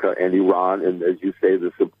America and Iran, and as you say,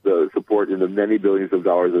 the support in the many billions of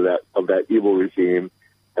dollars of that evil regime.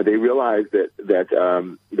 And they realize that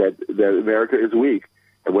America is weak,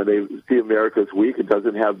 and when they see America is weak and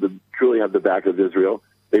doesn't truly have the back of Israel,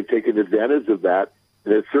 they've taken advantage of that,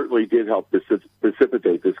 and it certainly did help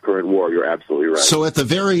precipitate this current war. You're absolutely right. So at the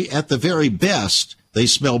very best, they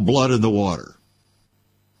smell blood in the water.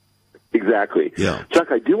 Exactly. Yeah.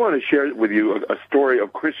 Chuck, I do want to share with you a story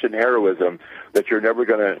of Christian heroism that you're never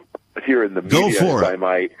going to hear in the media. Go for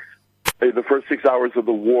it. In the first 6 hours of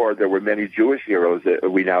the war, there were many Jewish heroes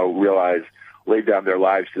that we now realize laid down their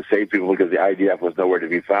lives to save people because the IDF was nowhere to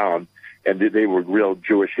be found, and they were real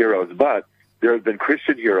Jewish heroes. But there have been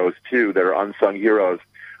Christian heroes too that are unsung heroes.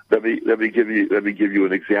 Let me give you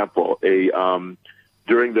an example. During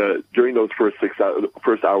those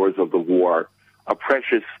first hours of the war, a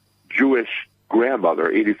precious Jewish grandmother,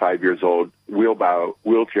 85 years old,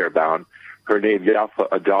 wheelchair bound, her name Yafa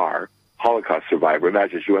Adar, Holocaust survivor.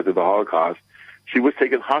 Imagine she went through the Holocaust. She was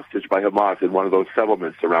taken hostage by Hamas in one of those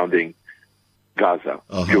settlements surrounding Gaza,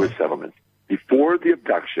 Jewish settlements. Before the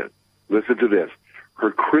abduction, listen to this,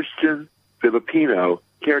 her Christian Filipino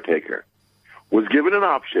caretaker was given an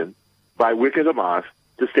option by wicked Hamas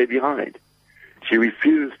to stay behind. She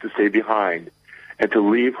refused to stay behind and to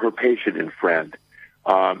leave her patient and friend.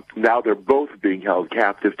 Now they're both being held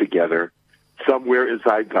captive together somewhere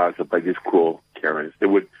inside Gaza by these cruel Karens. It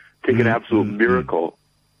would take an absolute miracle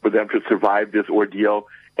for them to survive this ordeal.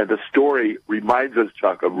 And the story reminds us,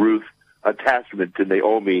 Chuck, of Ruth's attachment to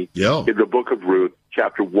Naomi in the book of Ruth,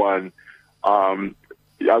 chapter 1. I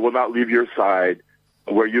will not leave your side.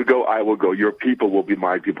 Where you go, I will go. Your people will be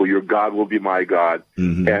my people. Your God will be my God.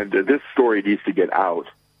 And this story needs to get out.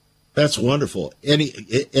 That's wonderful.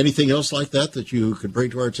 Anything else like that you could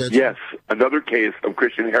bring to our attention? Yes. Another case of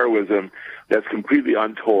Christian heroism that's completely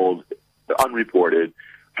untold, unreported.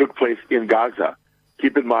 took place in Gaza.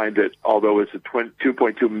 Keep in mind that although it's a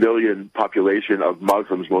 2.2 million population of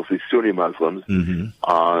Muslims, mostly Sunni Muslims,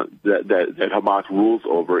 that Hamas rules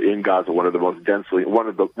over in Gaza, one of the most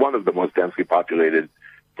densely populated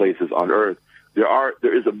places on earth,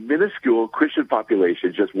 there is a minuscule Christian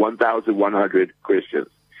population, just 1,100 Christians.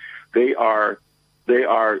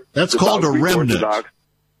 That's called a remnant. Orthodox.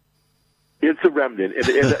 It's a remnant,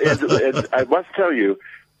 and I must tell you,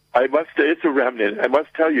 it's a remnant. I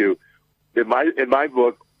must tell you, in my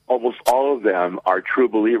book, almost all of them are true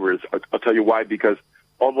believers. I'll tell you why, because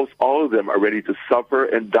almost all of them are ready to suffer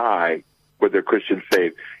and die for their Christian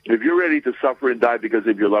faith. And if you're ready to suffer and die because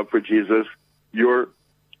of your love for Jesus, you're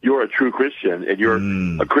a true Christian, and you're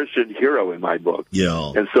a Christian hero in my book.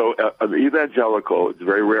 Yeah. And so an evangelical, it's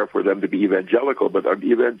very rare for them to be evangelical, but an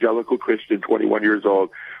evangelical Christian, 21 years old,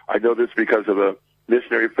 I know this because of a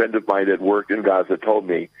missionary friend of mine that worked in Gaza told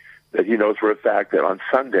me that he knows for a fact that on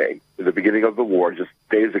Sunday, at the beginning of the war, just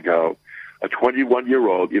days ago, a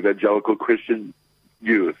 21-year-old evangelical Christian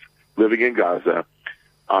youth living in Gaza,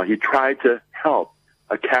 he tried to help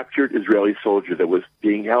a captured Israeli soldier that was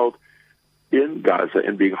being held in Gaza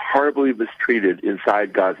and being horribly mistreated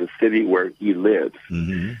inside Gaza City where he lives.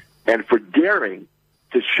 Mm-hmm. And for daring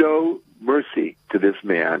to show mercy to this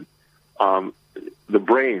man, the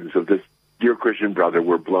brains of this dear Christian brother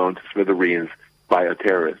were blown to smithereens by a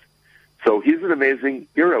terrorist. So he's an amazing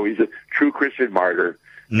hero. He's a true Christian martyr.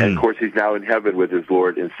 And, of course, he's now in heaven with his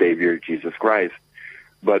Lord and Savior, Jesus Christ.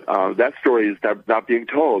 But that story is not being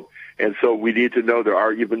told. And so we need to know there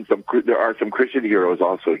are some Christian heroes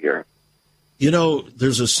also here. You know,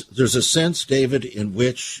 there's a sense, David, in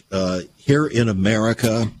which here in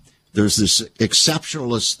America, there's this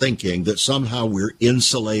exceptionalist thinking that somehow we're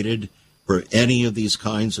insulated for any of these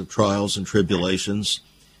kinds of trials and tribulations.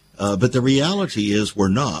 But the reality is we're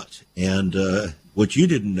not. And what you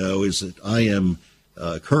didn't know is that I am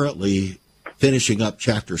currently finishing up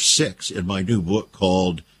chapter 6 in my new book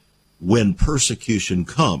called When Persecution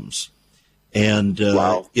Comes. And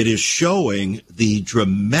it is showing the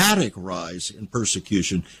dramatic rise in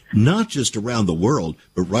persecution, not just around the world,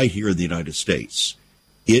 but right here in the United States.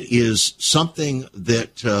 It is something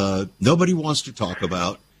that nobody wants to talk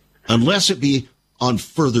about unless it be on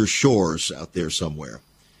further shores out there somewhere.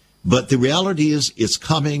 But the reality is it's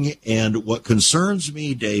coming, and what concerns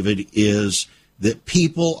me, David, is that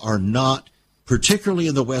people are not, particularly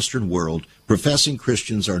in the Western world, professing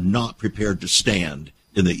Christians are not prepared to stand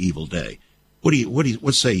in the evil day.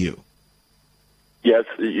 What say you? Yes,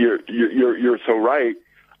 you're so right.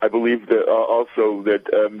 I believe that also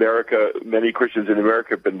that many Christians in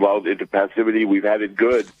America have been lulled into passivity. We've had it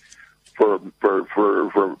good for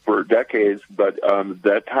decades, but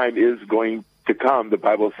that time is going to come. The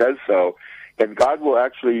Bible says so, and God will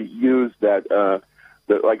actually use that.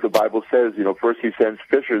 Like the Bible says, first He sends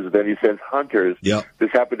fishers, then He sends hunters. Yep.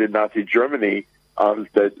 This happened in Nazi Germany.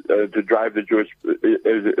 To drive the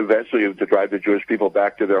Jewish people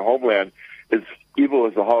back to their homeland. As evil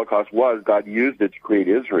as the Holocaust was, God used it to create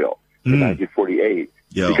Israel in 1948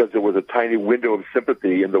 because there was a tiny window of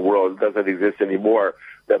sympathy in the world that doesn't exist anymore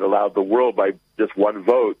that allowed the world by just one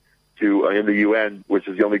vote to in the UN, which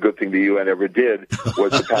is the only good thing the UN ever did,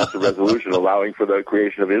 was to pass a resolution allowing for the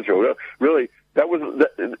creation of Israel. Really,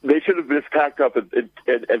 they should have just packed up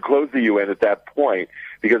and closed the UN at that point,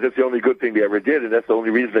 because that's the only good thing they ever did, and that's the only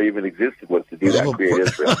reason they even existed, was to do that, create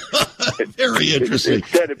Israel. Very interesting.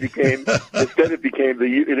 Instead, it became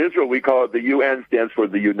in Israel we call it, the UN stands for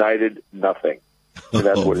the United Nothing. And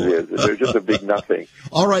that's what it is. They're just a big nothing.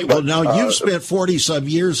 All right. Well, now you've spent 40-some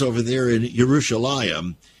years over there in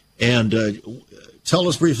Jerusalem, and tell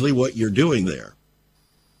us briefly what you're doing there.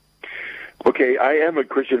 Okay, I am a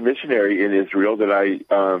Christian missionary in Israel. That I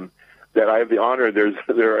have the honor.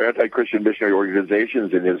 There are anti-Christian missionary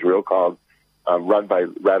organizations in Israel called run by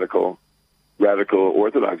radical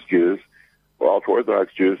Orthodox Jews, or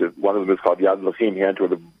ultra-Orthodox Jews. One of them is called Yad L'Achim, Hand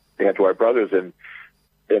to Our Brothers, and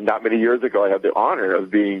not many years ago, I had the honor of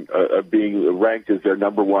being ranked as the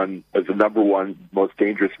number one most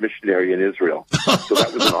dangerous missionary in Israel. So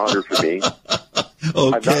that was an honor for me.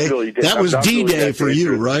 Okay, that was D-Day for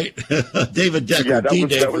you, right? David Decker, yeah,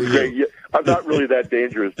 D-Day that was for great. you. Yeah, I'm not really that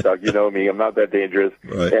dangerous, Doug. You know me. I'm not that dangerous,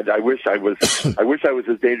 right. And I wish I was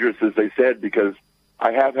as dangerous as they said, because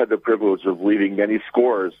I have had the privilege of leading many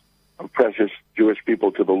scores of precious Jewish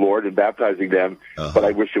people to the Lord and baptizing them. But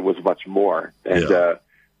I wish it was much more. And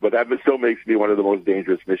but that still makes me one of the most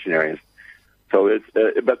dangerous missionaries. So it's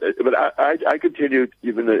but I continue,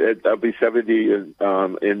 even I'll be 70 in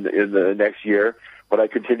the next year. But I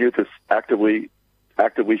continue to actively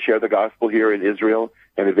share the gospel here in Israel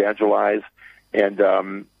and evangelize. And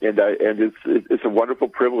it's a wonderful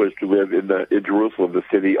privilege to live in Jerusalem, the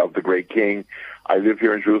city of the great King. I live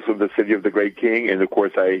here in Jerusalem, the city of the great King, and of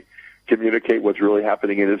course I communicate what's really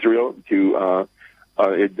happening in Israel to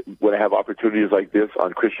when I have opportunities like this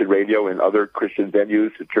on Christian radio and other Christian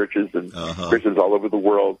venues, to churches and Christians all over the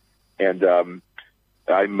world. And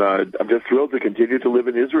I'm just thrilled to continue to live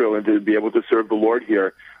in Israel and to be able to serve the Lord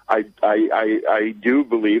here. I do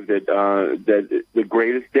believe that that the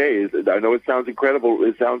greatest days. I know it sounds incredible.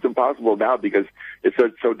 It sounds impossible now because it's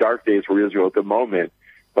so dark days for Israel at the moment.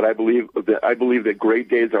 But I believe that great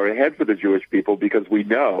days are ahead for the Jewish people, because we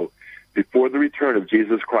know before the return of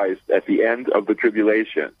Jesus Christ at the end of the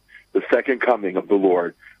tribulation, the second coming of the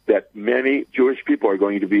Lord, that many Jewish people are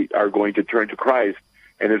going to turn to Christ,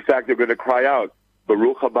 and in fact they're going to cry out,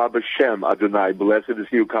 Baruch haba b'Shem Adonai, blessed is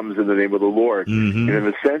he who comes in the name of the Lord. And in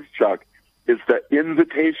a sense, Chuck, it's the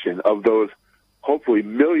invitation of those hopefully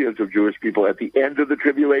millions of Jewish people at the end of the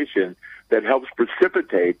tribulation that helps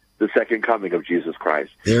precipitate the second coming of Jesus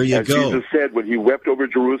Christ. There you go. As Jesus said when he wept over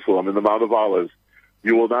Jerusalem in the Mount of Olives,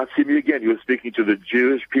 you will not see me again. He was speaking to the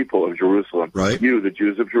Jewish people of Jerusalem. Right. You, the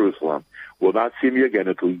Jews of Jerusalem, will not see me again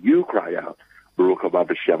until you cry out, Baruch haba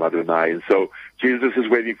b'Shem Adonai. And so Jesus is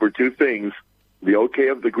waiting for two things: the okay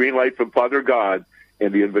of the green light from Father God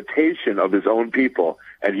and the invitation of his own people.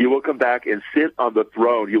 And he will come back and sit on the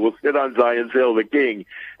throne. He will sit on Zion's hill, the king,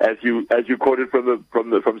 as you quoted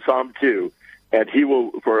from Psalm 2. And he will,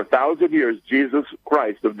 for 1,000 years, Jesus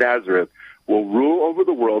Christ of Nazareth will rule over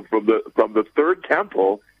the world from the third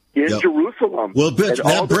temple in Jerusalem. Well,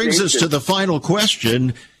 that brings us to the final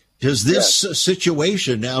question. Does this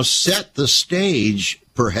situation now set the stage,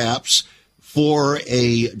 perhaps, for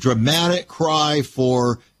a dramatic cry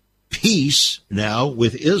for peace now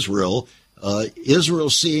with Israel? Israel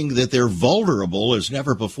seeing that they're vulnerable as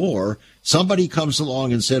never before. Somebody comes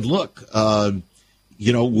along and said, look,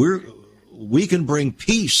 we can bring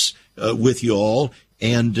peace with you all,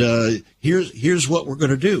 and here's what we're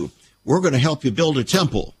going to do. We're going to help you build a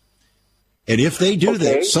temple. And if they do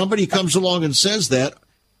that, somebody comes along and says that,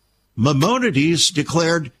 Maimonides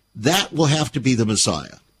declared that will have to be the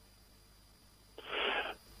Messiah.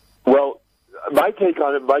 Well, my take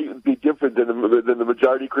on it might be different than the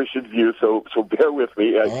majority Christian view, so bear with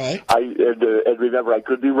me. All right. And remember, I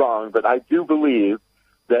could be wrong, but I do believe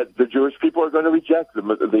that the Jewish people are going to reject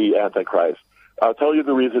the Antichrist. I'll tell you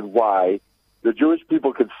the reason why. The Jewish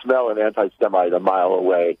people could smell an anti-Semite a mile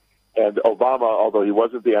away, and Obama, although he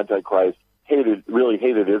wasn't the Antichrist, really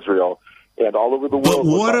hated Israel. And all over the world.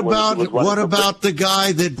 But what about the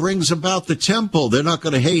guy that brings about the temple? They're not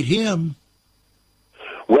going to hate him.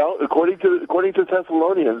 Well, according to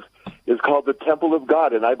Thessalonians, it's called the Temple of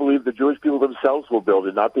God, and I believe the Jewish people themselves will build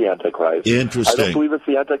it, not the Antichrist. Interesting. I don't believe it's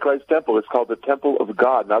the Antichrist temple. It's called the Temple of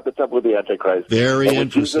God, not the Temple of the Antichrist. Very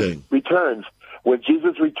interesting. When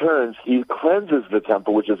Jesus returns, he cleanses the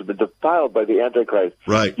temple, which has been defiled by the Antichrist.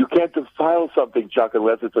 Right. You can't defile something, Chuck,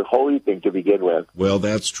 unless it's a holy thing to begin with. Well,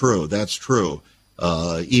 that's true. That's true.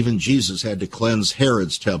 Even Jesus had to cleanse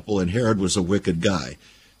Herod's temple, and Herod was a wicked guy.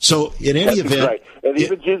 So, in any event, right. And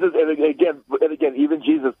even Jesus, even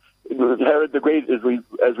Jesus, Herod the Great, as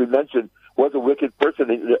we mentioned, was a wicked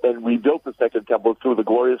person, and rebuilt the second temple through the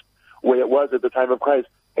glorious way it was at the time of Christ.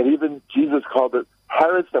 And even Jesus called it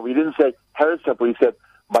Herod's temple. He didn't say Herod's temple. He said,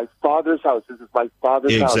 "My Father's house. This is my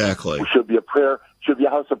Father's house." Exactly. Which should be a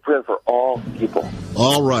house of prayer for all people.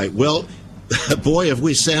 All right. Well, boy, have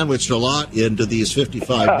we sandwiched a lot into these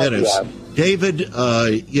 55 minutes. Yeah. David,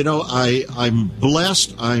 I'm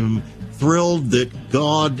blessed. I'm thrilled that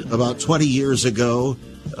God, about 20 years ago,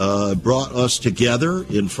 brought us together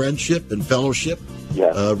in friendship and fellowship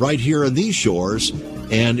right here on these shores.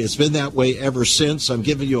 And it's been that way ever since. I'm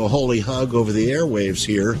giving you a holy hug over the airwaves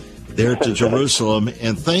here, there to Jerusalem.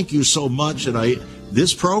 And thank you so much. And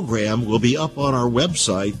this program will be up on our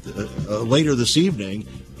website later this evening,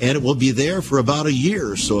 and it will be there for about a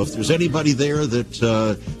year. So if there's anybody there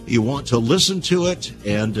that you want to listen to it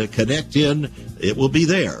and connect in, it will be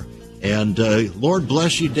there. And Lord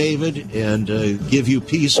bless you, David, and give you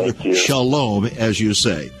peace. Shalom, as you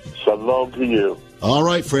say. Shalom to you. All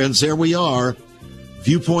right, friends, there we are.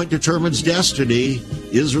 Viewpoint determines destiny.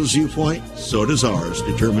 Israel's viewpoint, so does ours,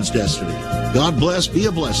 determines destiny. God bless, be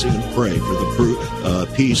a blessing, and pray for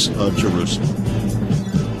the peace of Jerusalem.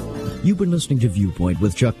 You've been listening to Viewpoint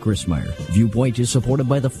with Chuck Christmeyer. Viewpoint is supported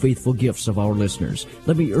by the faithful gifts of our listeners.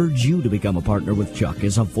 Let me urge you to become a partner with Chuck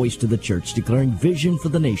as a voice to the church declaring vision for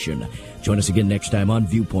the nation. Join us again next time on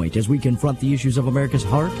Viewpoint as we confront the issues of America's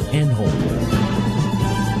heart and home.